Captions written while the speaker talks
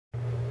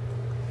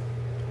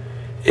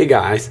Hey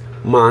guys,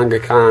 Manga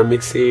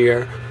Comics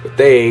here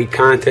with a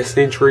contest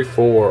entry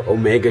for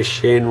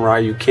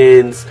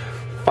OmegaShinRyuKen's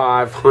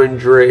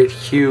 500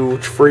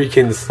 huge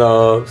freaking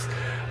subs.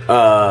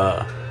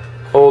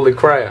 Holy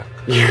crap,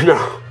 you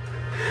know,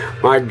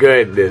 my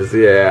goodness,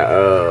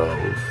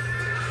 yeah.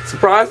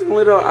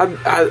 Surprisingly though,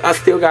 I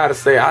still gotta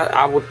say,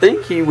 I would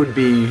think he would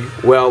be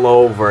well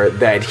over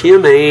that.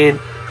 Him and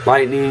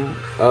Lightning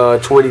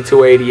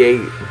 2288,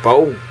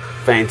 both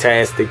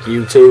fantastic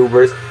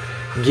YouTubers,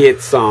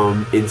 get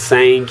some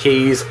insane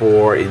keys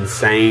for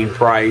insane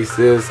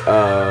prices.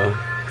 Yeah,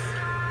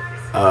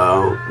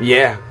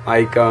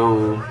 like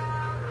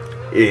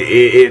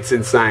it's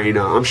insane.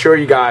 I'm sure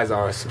you guys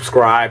are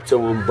subscribed to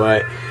him,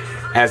 but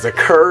as a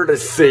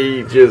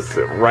courtesy, just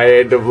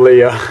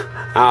randomly,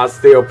 I'll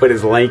still put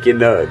his link in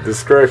the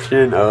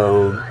description.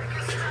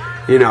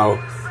 You know,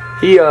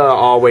 he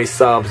always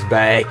subs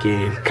back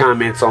and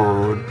comments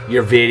on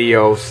your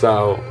videos,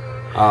 so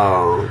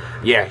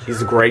yeah,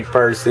 he's a great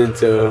person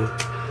to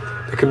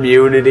the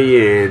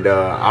community, and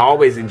I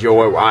always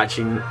enjoy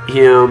watching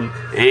him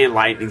and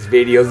Lightning's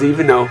videos,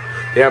 even though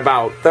they're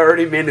about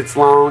 30 minutes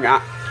long. I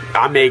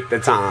make the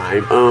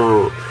time.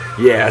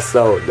 Yeah,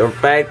 so the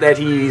fact that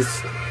he's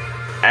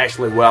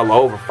actually well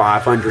over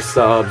 500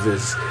 subs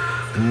is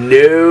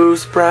no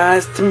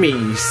surprise to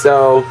me.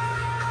 So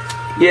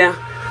yeah,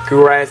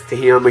 congrats to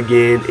him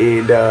again.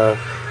 And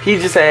he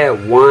just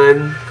had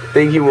one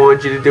thing he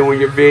wanted you to do in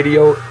your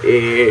video,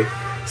 is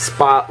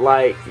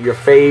spotlight your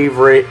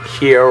favorite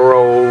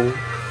hero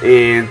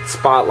and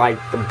spotlight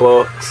the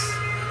books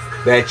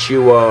that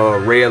you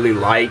really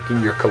like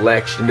in your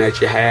collection that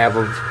you have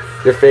of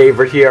your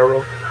favorite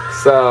hero.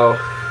 So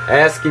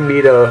asking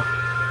me to,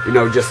 you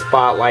know, just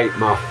spotlight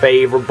my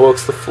favorite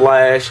books of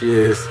Flash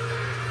is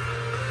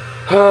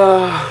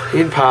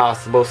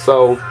impossible.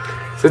 So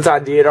since I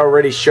did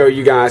already show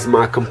you guys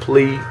my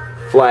complete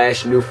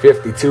Flash New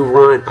 52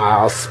 run,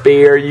 I'll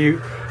spare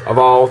you of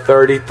all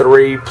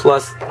 33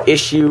 plus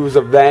issues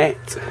of that.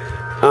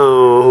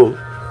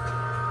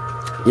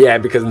 Yeah,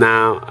 because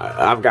now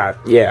I've got,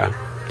 yeah,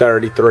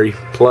 33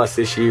 plus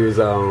issues.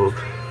 So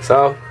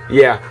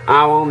yeah,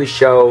 I'll only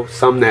show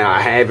some that I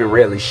haven't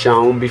really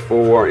shown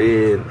before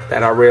and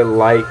that I really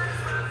like.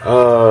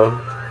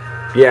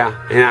 Yeah,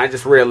 and I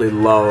just really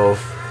love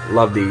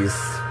these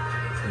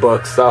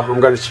books, so I'm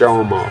gonna show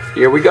them off.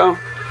 Here we go.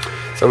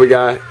 So we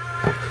got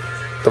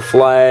the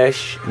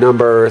Flash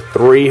number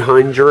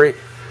 300.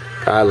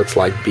 Guy looks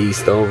like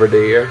Beast over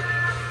there.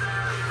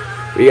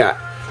 We got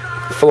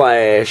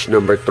Flash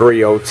number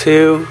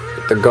 302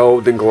 with the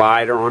golden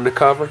glider on the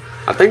cover.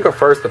 I think her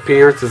first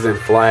appearance is in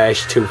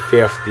Flash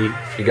 250,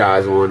 if you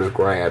guys want to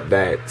grab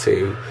that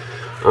too.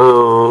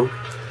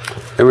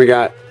 Then we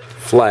got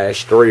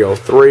Flash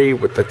 303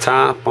 with the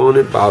top on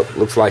it. About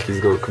looks like he's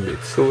gonna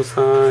commit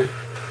suicide.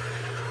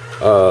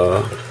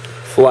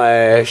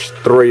 Flash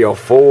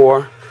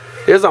 304.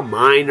 There's a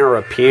minor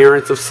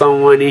appearance of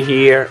someone in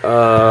here.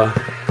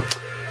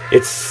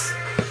 It's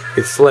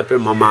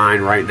slipping my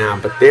mind right now,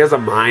 but there's a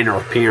minor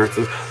appearance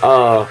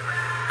of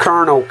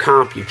Colonel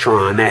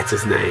Computron, that's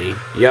his name.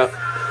 Yep.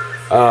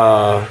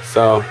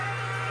 So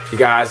you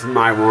guys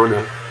might want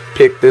to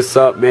pick this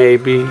up,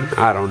 maybe.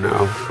 I don't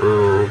know.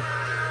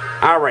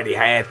 I already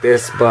had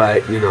this,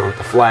 but you know,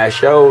 the Flash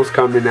show's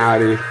coming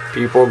out and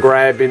people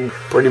grabbing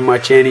pretty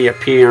much any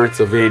appearance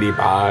of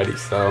anybody.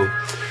 So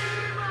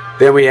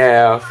then we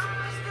have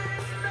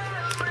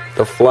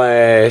the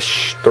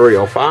Flash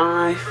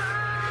 305.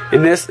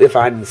 And this, if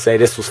I didn't say,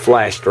 this was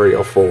Flash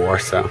 304,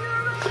 so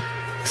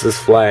this is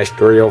Flash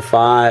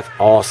 305.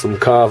 Awesome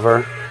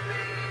cover.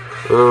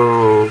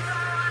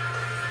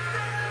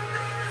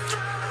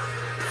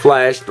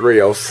 Flash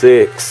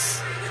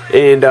 306.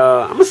 And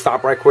I'm gonna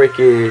stop right quick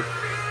and,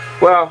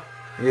 well,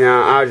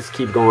 yeah, I'll just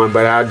keep going,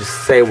 but I'll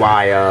just say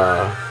why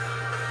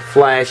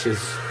Flash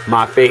is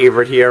my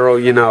favorite hero.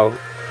 You know,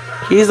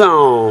 he's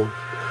on.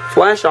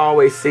 Flash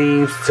always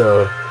seems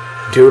to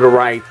do the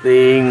right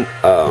thing.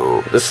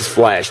 This is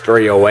Flash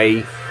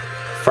 308.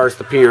 First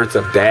appearance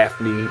of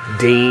Daphne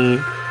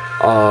Dean.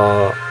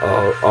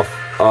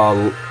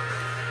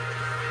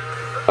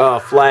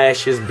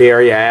 Flash's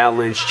Barry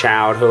Allen's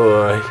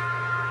childhood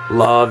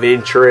love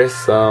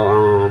interest.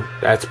 So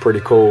that's pretty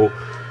cool.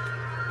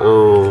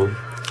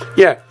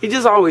 Yeah, he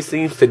just always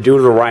seems to do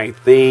the right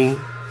thing.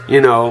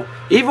 You know,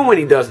 even when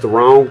he does the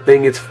wrong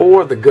thing, it's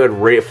for the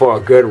for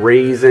a good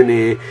reason.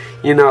 And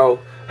you know,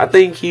 I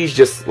think he's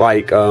just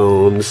like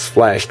this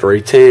Flash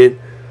 310,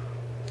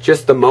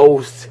 just the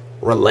most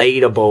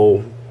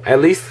relatable,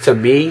 at least to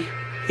me.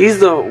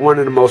 He's one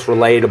of the most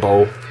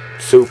relatable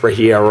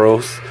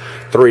superheroes.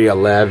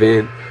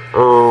 311,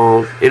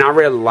 and I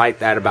really like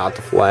that about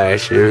the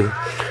Flash. And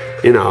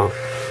you know,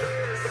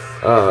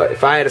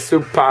 if I had a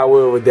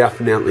superpower, it would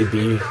definitely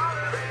be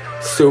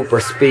super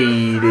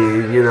speed.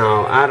 And you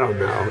know, I don't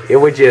know, it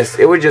would just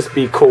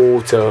be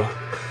cool to,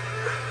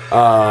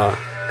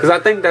 because I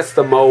think that's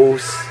the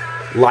most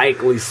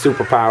likely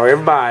superpower.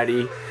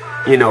 Everybody,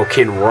 you know,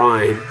 can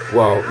run.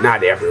 Well,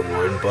 not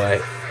everyone,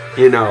 but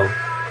you know,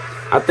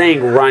 I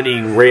think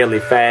running really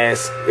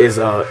fast is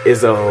a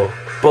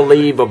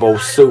believable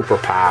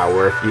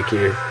superpower, if you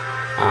can,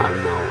 I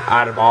don't know,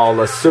 out of all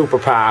the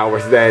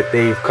superpowers that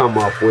they've come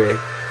up with.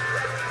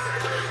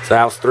 So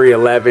that was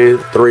 311,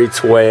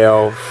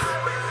 312.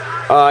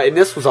 And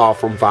this was all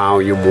from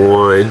volume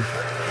 1.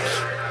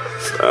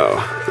 So,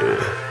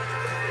 yeah.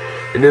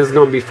 And this is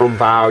going to be from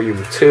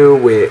volume 2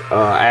 with,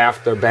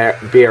 after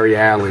Barry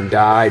Allen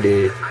died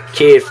and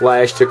Kid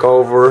Flash took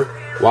over.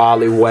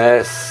 Wally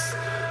West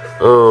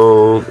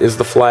is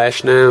the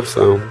Flash now.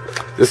 So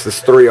this is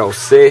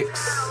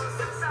 306.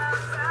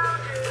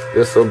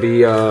 This will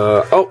be,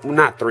 oh,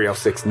 not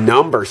 306,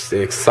 number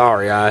 6.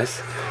 Sorry,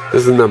 guys.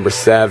 This is number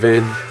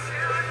 7.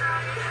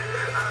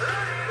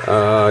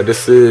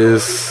 This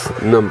is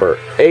number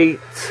 8.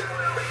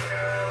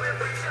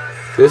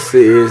 This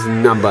is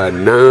number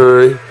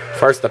 9.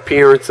 First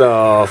appearance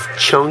of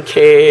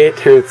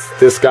Chunkhead. It's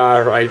this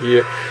guy right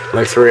here.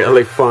 Looks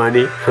really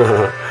funny.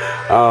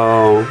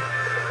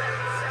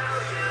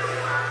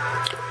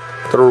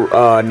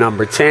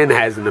 Number 10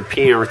 has an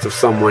appearance of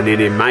someone, and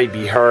it might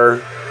be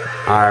her.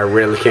 I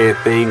really can't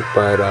think,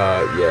 but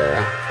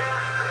yeah.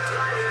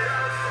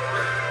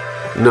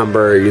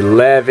 Number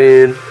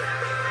 11.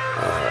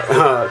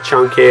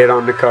 Chunkhead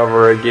on the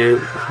cover again.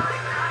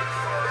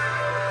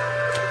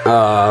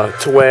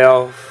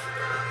 12.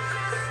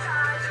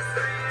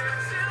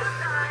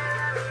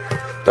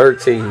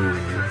 13.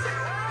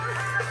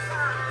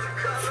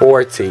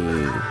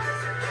 14.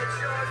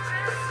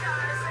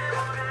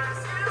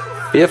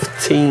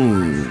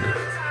 15.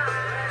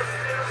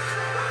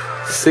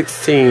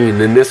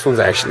 16. And this one's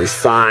actually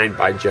signed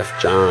by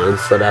Jeff Johns,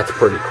 so that's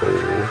pretty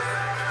cool.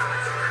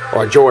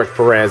 Or George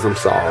Perez, I'm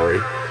sorry.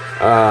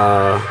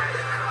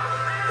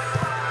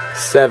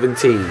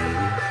 17.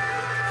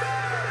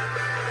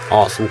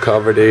 Awesome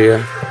cover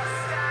there.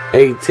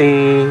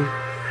 18.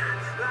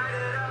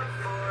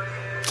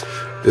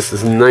 This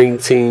is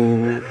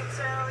 19.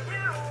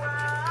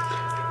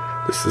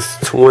 This is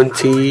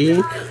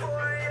 20.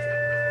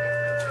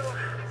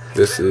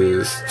 This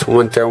is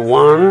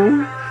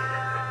 21.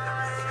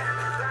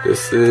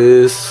 This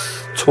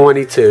is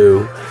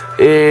 22.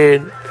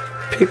 And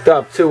picked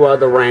up 2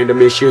 other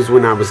random issues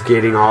when I was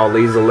getting all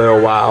these a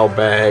little while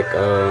back.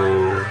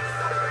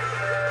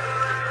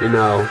 You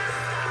know,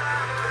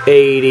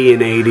 80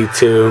 and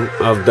 82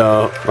 of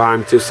the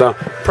volume 2. So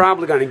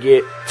probably going to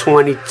get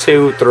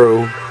 22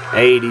 through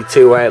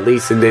 82 at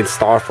least, and then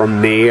start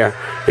from there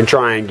and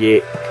try and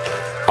get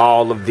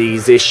all of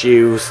these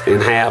issues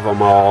and have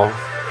them all,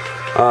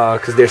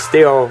 because they're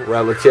still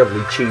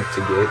relatively cheap to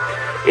get.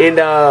 And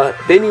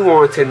then you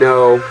want to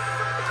know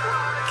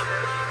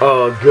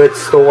a good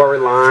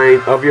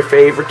storyline of your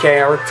favorite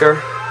character.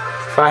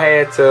 If I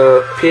had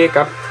to pick,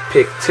 I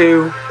picked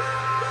 2.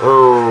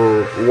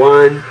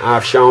 One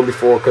I've shown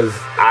before because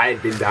I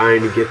had been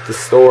dying to get the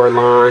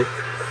storyline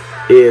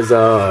is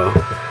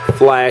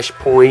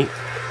Flashpoint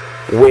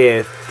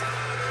with,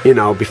 you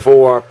know,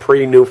 before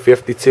pre-New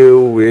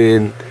 52,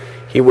 and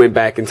he went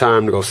back in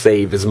time to go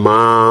save his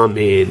mom,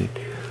 and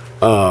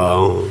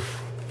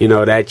you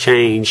know, that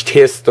changed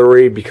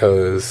history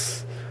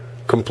because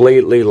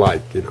completely,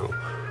 like, you know,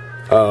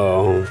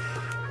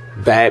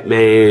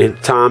 Batman,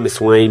 Thomas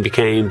Wayne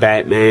became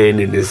Batman,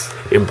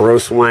 and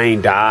Bruce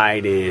Wayne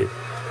died, and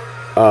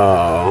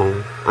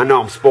I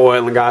know I'm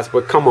spoiling, guys,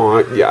 but come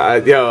on, yeah,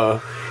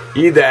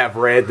 you either have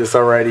read this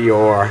already,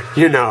 or,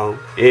 you know,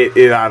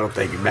 I don't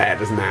think it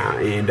matters now.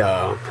 And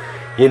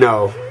you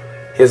know,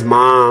 his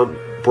mom,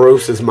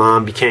 Bruce's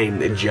mom, became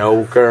the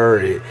Joker,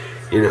 and,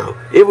 you know,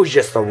 it was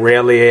just a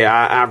really,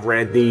 I've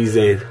read these,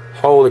 and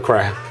holy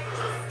crap,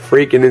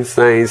 freaking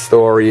insane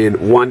story.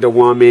 And Wonder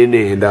Woman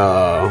and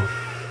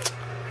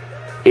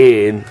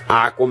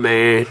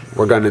Aquaman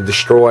were gonna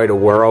destroy the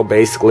world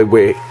basically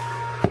with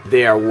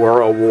their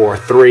World War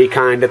III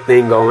kind of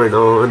thing going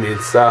on. And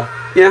so,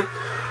 yeah,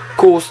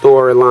 cool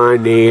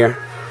storyline there.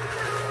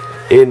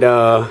 And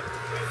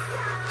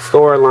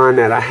storyline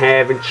that I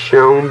haven't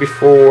shown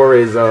before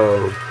is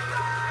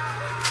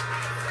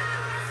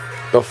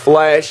the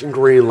Flash and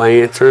Green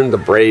Lantern, the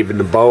Brave and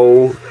the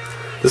Bold.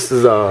 This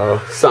is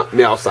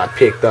something else I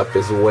picked up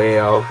as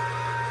well.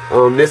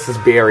 This is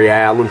Barry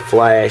Allen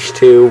Flash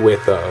too,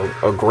 with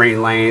a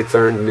Green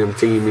Lantern and them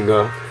teaming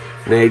up.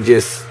 And they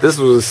just, this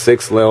was a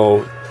 6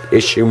 little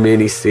issue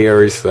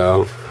mini-series,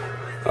 so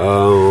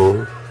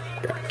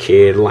got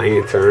Kid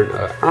Lantern.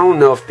 I don't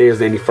know if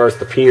there's any first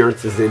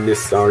appearances in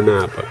this or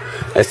not, but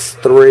that's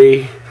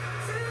 3,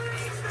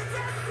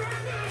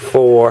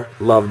 4.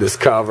 Love this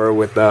cover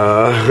with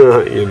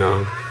you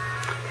know,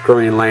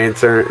 Green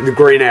Lantern, the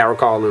Green Arrow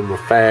calling him a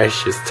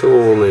fascist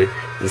tool, and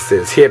it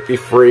says hippie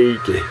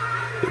freak, and,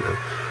 you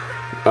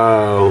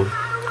know,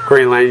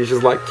 Green Lantern's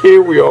just like,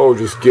 can't we all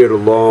just get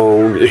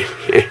along?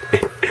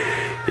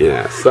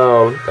 Yeah,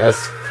 so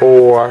that's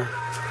 4,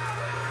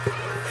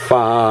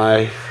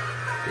 5,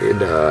 and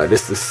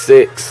this is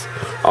 6.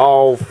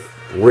 All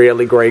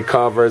really great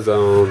covers.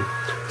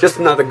 Just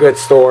another good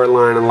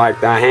storyline, and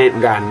like I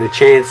hadn't gotten a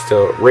chance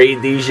to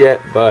read these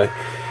yet, but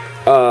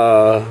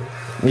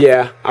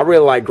yeah, I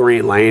really like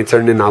Green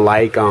Lantern, and I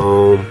like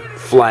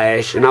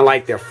Flash, and I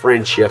like their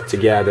friendship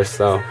together,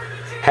 so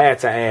had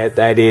to add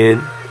that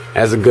in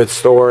as a good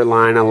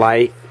storyline I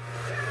like.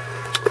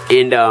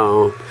 And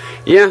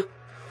yeah,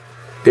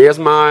 there's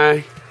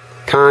my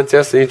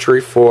contest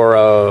entry for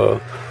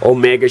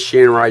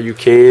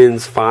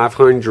OmegaShinRyuKen's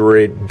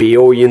 500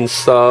 billion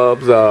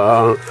subs.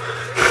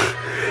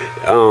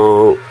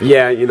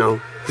 Yeah, you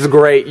know, he's a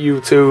great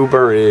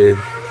YouTuber, and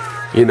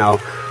you know,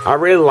 I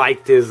really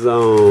like this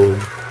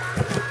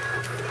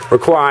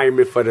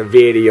requirement for the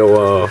video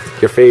of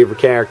your favorite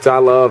character. I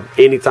love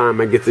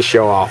anytime I get to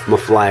show off my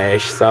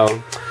Flash. So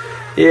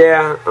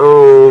yeah,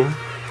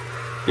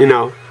 you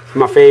know,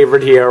 my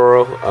favorite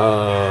hero.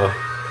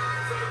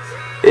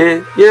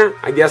 And yeah,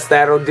 I guess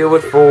that'll do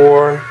it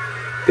for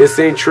this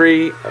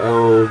entry.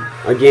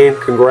 Again,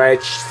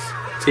 congrats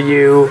to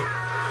you,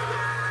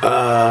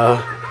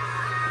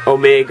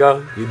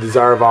 Omega. You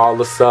deserve all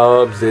the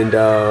subs, and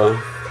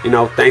you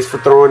know, thanks for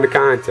throwing the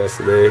contest,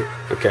 man.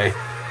 Okay,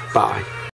 bye.